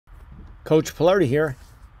Coach Pilardi here,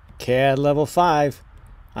 CAD Level 5,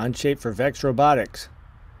 Onshape for VEX Robotics.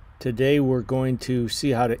 Today we're going to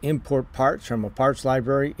see how to import parts from a parts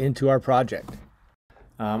library into our project.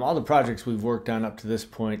 All the projects we've worked on up to this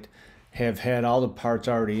point have had all the parts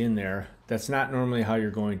already in there. That's not normally how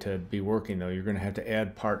you're going to be working though. You're going to have to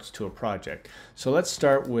add parts to a project. So let's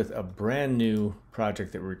start with a brand new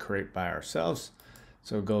project that we create by ourselves.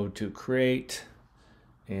 So go to Create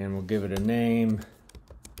and we'll give it a name.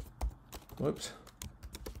 Whoops.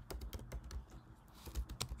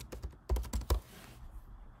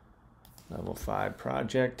 Level 5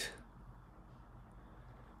 project.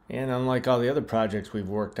 And unlike all the other projects we've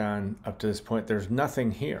worked on up to this point, there's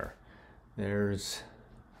nothing here. There's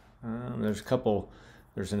a couple.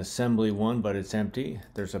 There's an assembly one, but it's empty.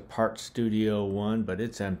 There's a Part Studio one, but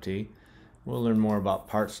it's empty. We'll learn more about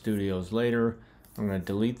Part Studios later. I'm going to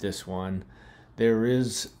delete this one.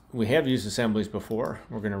 We have used assemblies before.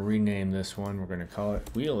 We're going to rename this one. We're going to call it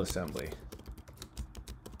Wheel Assembly.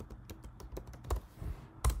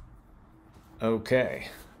 Okay,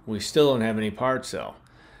 we still don't have any parts though.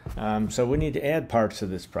 So we need to add parts to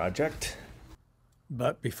this project.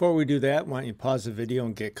 But before we do that, why don't you pause the video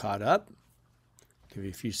and get caught up. Give you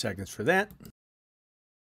a few seconds for that.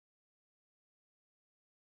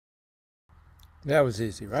 That was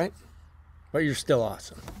easy, right? But you're still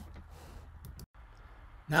awesome.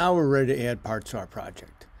 Now we're ready to add parts to our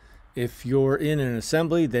project. If you're in an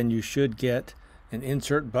assembly, then you should get an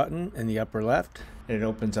insert button in the upper left. It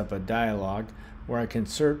opens up a dialog where I can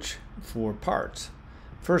search for parts.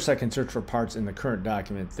 First, I can search for parts in the current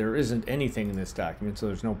document. There isn't anything in this document, so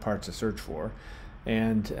there's no parts to search for.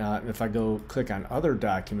 And if I go click on other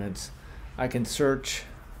documents, I can search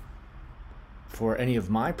for any of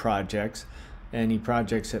my projects, any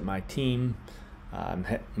projects that my teams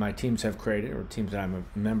have created, or teams that I'm a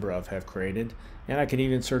member of have created. And I can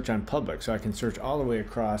even search on public, so I can search all the way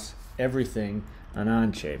across everything on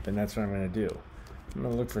Onshape, and that's what I'm going to do. I'm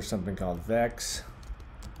going to look for something called VEX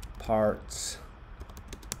Parts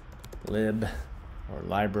Lib, or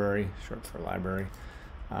library, short for library.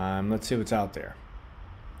 Let's see what's out there.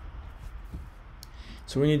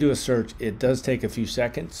 So when you do a search, it does take a few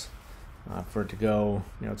seconds for it to go,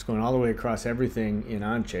 it's going all the way across everything in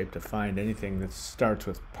Onshape to find anything that starts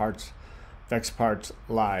with parts, VEX Parts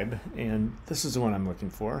Lib, and this is the one I'm looking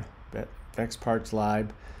for, VEX Parts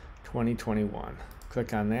Lib 2021.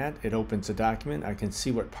 Click on that, it opens a document. I can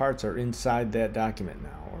see what parts are inside that document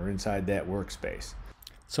now, or inside that workspace.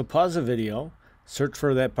 So pause the video, search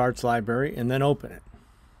for that parts library, and then open it.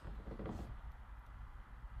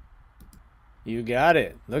 You got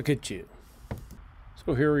it, look at you.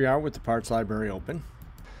 So here we are with the parts library open.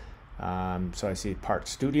 So I see Part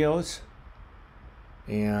Studios,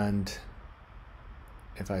 and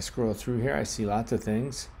if I scroll through here, I see lots of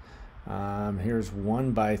things. Here's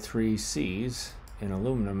 1x3 Cs in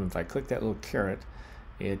aluminum. If I click that little caret,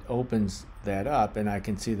 it opens that up, and I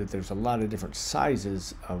can see that there's a lot of different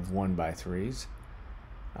sizes of 1x3s.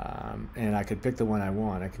 And I could pick the one I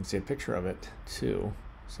want. I can see a picture of it too,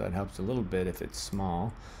 so that helps a little bit if it's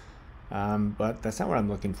small. But that's not what I'm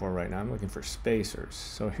looking for right now. I'm looking for spacers.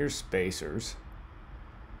 So here's spacers.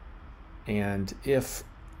 And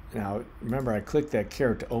now remember, I clicked that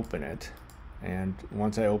caret to open it. And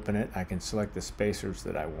once I open it, I can select the spacers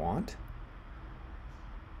that I want.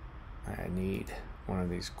 I need one of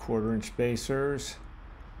these 1/4" spacers.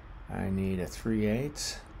 I need a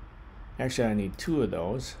 3/8. Actually, I need 2 of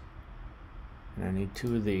those. And I need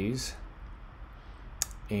 2 of these.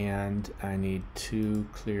 And I need 2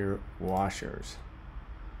 clear washers.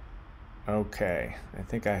 Okay, I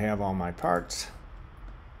think I have all my parts.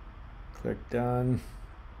 Click done.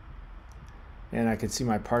 And I can see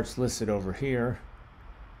my parts listed over here.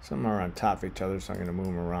 Some are on top of each other, so I'm going to move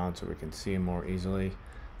them around so we can see them more easily.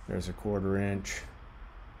 There's a 1/4",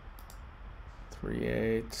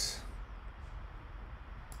 3/8,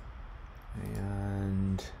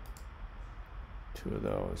 and 2 of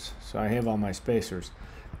those. So I have all my spacers.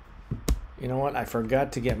 You know what? I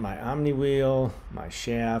forgot to get my omni wheel, my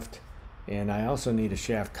shaft, and I also need a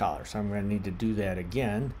shaft collar. So I'm going to need to do that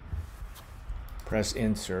again. Press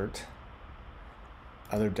Insert,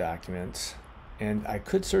 Other Documents, and I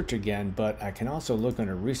could search again, but I can also look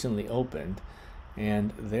under Recently Opened,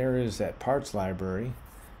 and there is that parts library.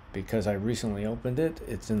 Because I recently opened it,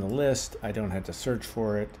 it's in the list. I don't have to search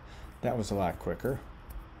for it. That was a lot quicker.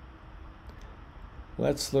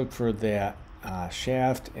 Let's look for that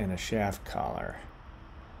shaft and a shaft collar.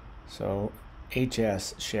 So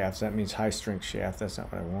HS shafts, that means high strength shaft. That's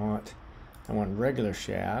not what I want. I want regular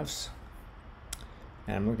shafts,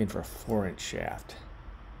 and I'm looking for a 4-inch shaft.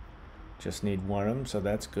 Just need one of them, so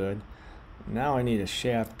that's good. Now I need a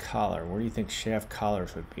shaft collar. Where do you think shaft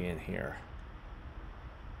collars would be in here?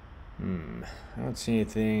 I don't see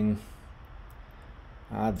anything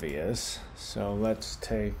obvious. So let's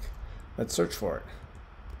search for it.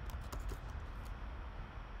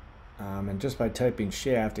 And just by typing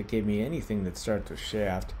shaft, it gave me anything that starts with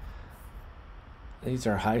shaft. These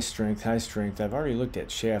are high strength. I've already looked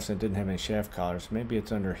at shafts and didn't have any shaft collars. Maybe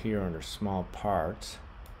it's under here under small parts.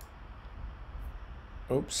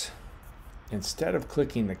 Oops. Instead of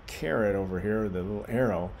clicking the caret over here, the little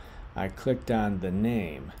arrow, I clicked on the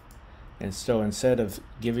name. And so instead of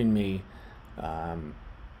giving me,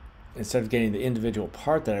 instead of getting the individual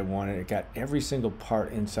part that I wanted, it got every single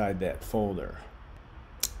part inside that folder.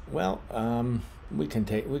 Well, we can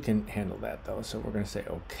handle that though. So we're going to say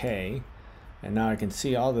OK, and now I can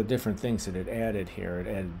see all the different things that it added here. It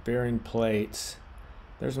added bearing plates.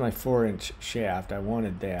 There's my 4-inch shaft. I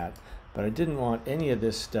wanted that, but I didn't want any of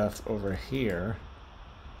this stuff over here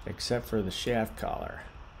except for the shaft collar.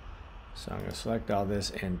 So I'm going to select all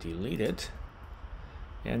this and delete it,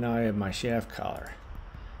 and now I have my shaft collar.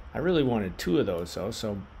 I really wanted 2 of those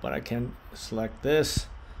though, but I can select this,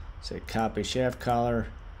 say copy shaft collar,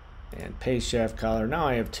 and paste shaft collar. Now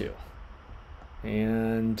I have 2.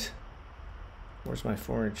 And where's my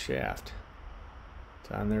 4-inch shaft?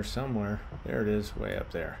 It's on there somewhere. There it is, way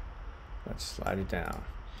up there. Let's slide it down.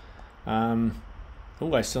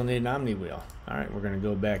 Oh, I still need an Omni wheel. All right, we're going to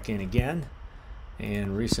go back in again,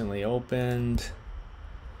 and recently opened.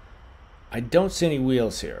 I don't see any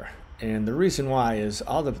wheels here, and the reason why is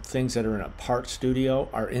all the things that are in a part studio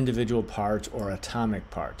are individual parts or atomic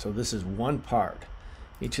parts. So this is one part.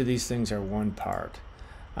 Each of these things are one part.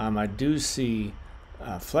 I do see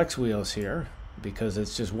flex wheels here because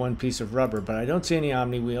it's just one piece of rubber, but I don't see any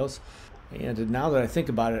Omni wheels. And now that I think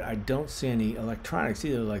about it, I don't see any electronics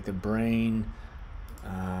either, like the brain.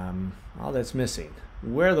 All that's missing.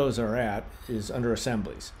 Where those are at is under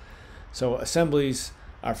assemblies. So assemblies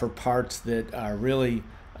are for parts that are really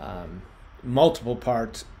multiple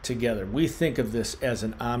parts together. We think of this as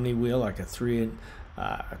an Omni wheel, like a 3¼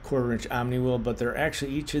 inch Omni wheel, but they're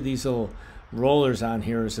actually, each of these little rollers on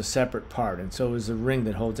here is a separate part, and so is the ring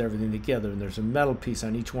that holds everything together, and there's a metal piece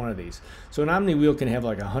on each one of these. So an Omni wheel can have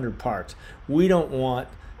like 100 parts. We don't want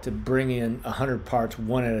to bring in 100 parts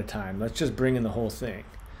one at a time. Let's just bring in the whole thing.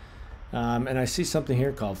 And I see something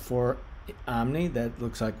here called 4 Omni. That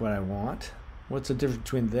looks like what I want. What's the difference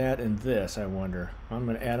between that and this, I wonder? I'm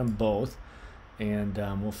going to add them both, and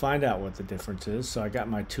we'll find out what the difference is. So I got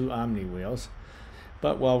my 2 Omni wheels.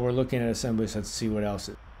 But while we're looking at assemblies, let's see what else.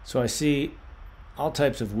 So I see all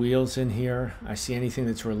types of wheels in here. I see anything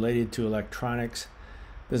that's related to electronics.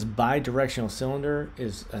 This bi-directional cylinder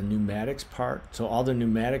is a pneumatics part, so all the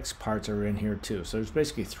pneumatics parts are in here too. So there's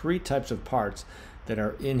basically 3 types of parts that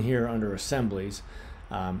are in here under assemblies: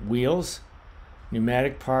 wheels,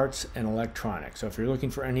 pneumatic parts, and electronics. So if you're looking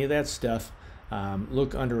for any of that stuff,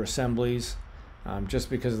 look under assemblies. Just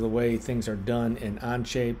because of the way things are done in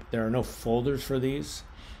Onshape, there are no folders for these.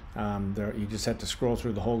 You just have to scroll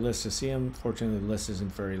through the whole list to see them. Fortunately, the list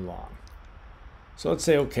isn't very long. So let's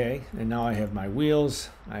say OK, and now I have my wheels.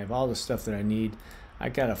 I have all the stuff that I need. I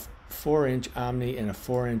got a 4-inch Omni and a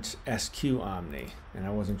 4-inch SQ Omni, and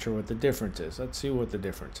I wasn't sure what the difference is. Let's see what the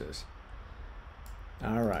difference is.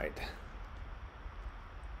 All right.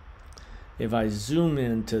 If I zoom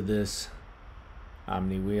into this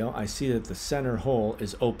Omni wheel, I see that the center hole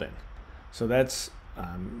is open. So that's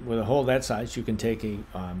with a hole that size, you can take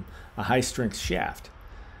a high-strength shaft.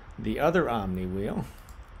 The other Omni wheel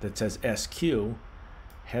that says SQ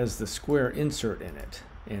has the square insert in it,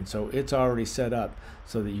 and so it's already set up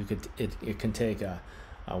so that it can take a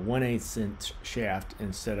 1/8 inch shaft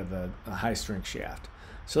instead of a high-strength shaft.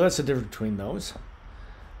 So that's the difference between those.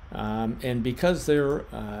 And because they're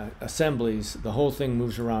assemblies, the whole thing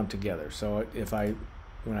moves around together. So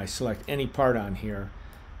when I select any part on here,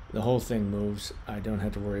 the whole thing moves. I don't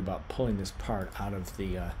have to worry about pulling this part out of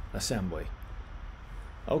the assembly.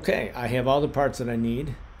 Okay, I have all the parts that I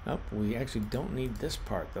need. Oh, we actually don't need this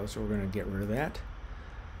part though, so we're going to get rid of that.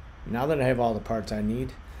 Now that I have all the parts I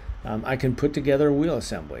need, I can put together a wheel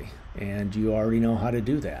assembly, and you already know how to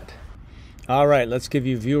do that. All right, let's give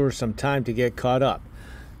you viewers some time to get caught up.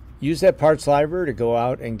 Use that parts library to go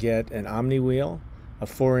out and get an Omni wheel, a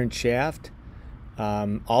 4-inch shaft,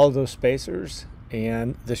 all of those spacers,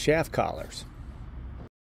 and the shaft collars.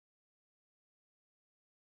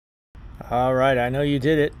 All right, I know you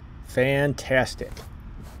did it. Fantastic.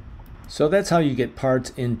 So that's how you get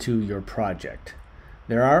parts into your project.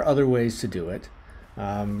 There are other ways to do it.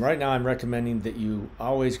 Right now I'm recommending that you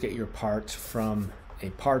always get your parts from a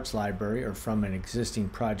parts library or from an existing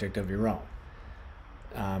project of your own.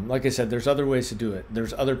 Like I said, there's other ways to do it.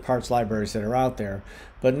 There's other parts libraries that are out there,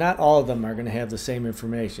 but not all of them are going to have the same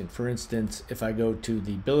information. For instance, if I go to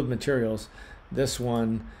the bill of materials, this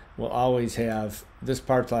one will always have, this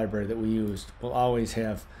parts library that we used will always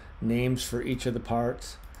have names for each of the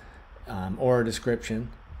parts, or a description.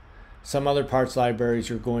 Some other parts libraries,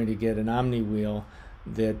 you're going to get an Omni wheel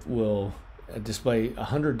that will display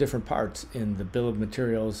 100 different parts in the bill of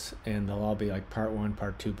materials, and they'll all be like part 1,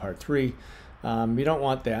 part 2, part 3. You don't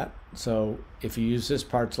want that, so if you use this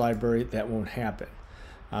parts library, that won't happen.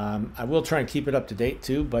 I will try and keep it up to date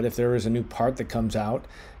too, but if there is a new part that comes out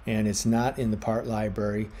and it's not in the part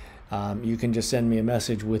library, you can just send me a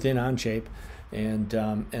message within Onshape, and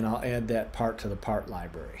I'll add that part to the part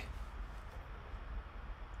library.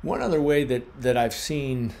 One other way that I've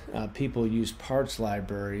seen people use parts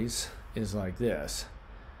libraries is like this.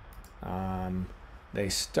 They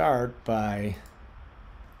start by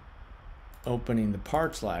opening the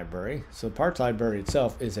parts library. So the parts library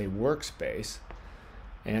itself is a workspace,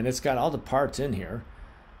 and it's got all the parts in here.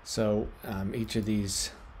 So each of these,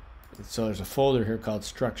 so there's a folder here called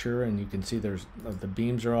structure, and you can see there's the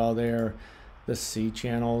beams are all there. The C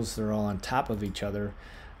channels, they're all on top of each other.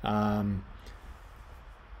 And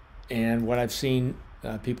what I've seen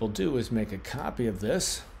people do is make a copy of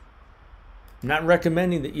this. I'm not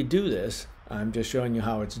recommending that you do this. I'm just showing you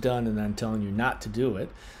how it's done, and then telling you not to do it.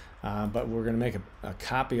 But we're going to make a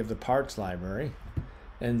copy of the parts library,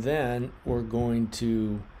 and then we're going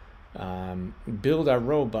to build our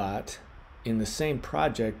robot in the same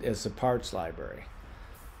project as the parts library.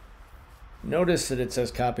 Notice that it says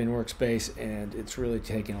copy in workspace, and it's really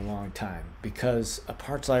taking a long time because a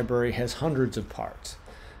parts library has hundreds of parts,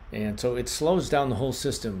 and so it slows down the whole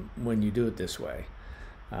system when you do it this way.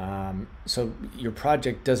 So your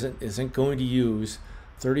project isn't going to use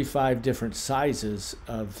 35 different sizes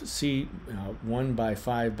of C 1 by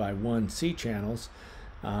 5 by 1 C channels,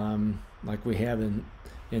 like we have in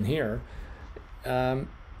here,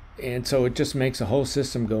 and so it just makes the whole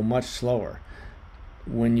system go much slower.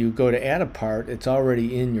 When you go to add a part, it's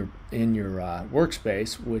already in your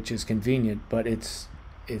workspace, which is convenient, but it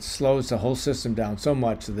slows the whole system down so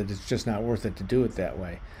much that it's just not worth it to do it that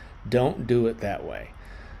way. Don't do it that way.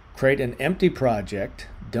 Create an empty project.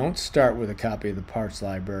 Don't start with a copy of the parts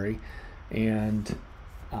library, and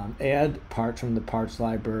add parts from the parts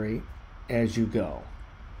library as you go.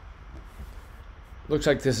 Looks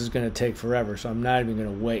like this is going to take forever, so I'm not even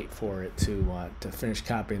going to wait for it to finish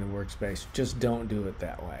copying the workspace. Just don't do it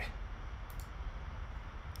that way.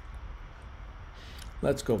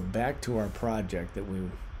 Let's go back to our project that we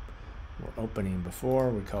were opening before.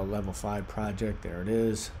 We call level 5 project. There it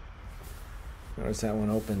is. Notice that one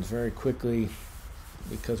opens very quickly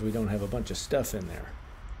because we don't have a bunch of stuff in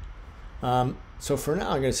there. So for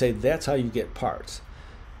now, I'm going to say that's how you get parts.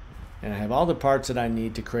 And I have all the parts that I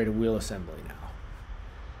need to create a wheel assembly now.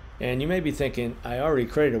 And you may be thinking, I already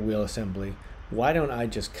created a wheel assembly. Why don't I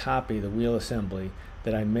just copy the wheel assembly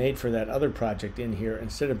that I made for that other project in here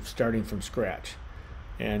instead of starting from scratch?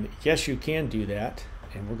 And yes, you can do that,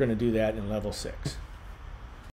 and we're going to do that in level 6.